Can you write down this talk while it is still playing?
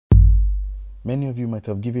Many of you might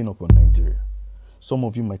have given up on Nigeria. Some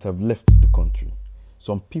of you might have left the country.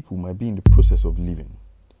 Some people might be in the process of leaving.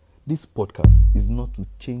 This podcast is not to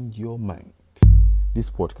change your mind.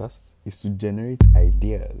 This podcast is to generate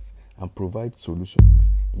ideas and provide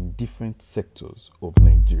solutions in different sectors of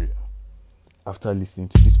Nigeria. After listening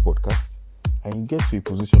to this podcast and you get to a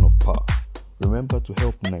position of power, remember to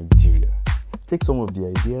help Nigeria. Take some of the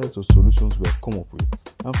ideas or solutions we have come up with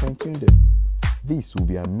and fine-tune them. This will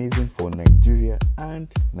be amazing for Nigeria and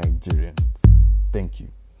Nigerians. Thank you.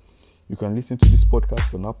 You can listen to this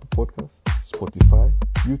podcast on Apple Podcasts, Spotify,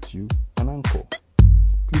 YouTube, and Anchor.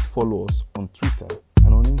 Please follow us on Twitter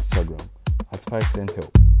and on Instagram at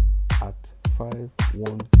 510help, at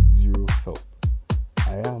 510help.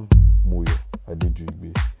 I am Moyo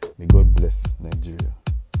Adejuigbe. May God bless Nigeria.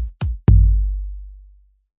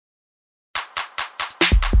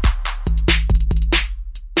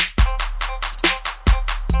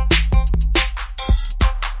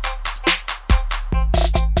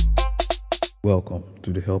 Welcome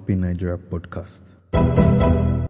to the Helping Nigeria podcast.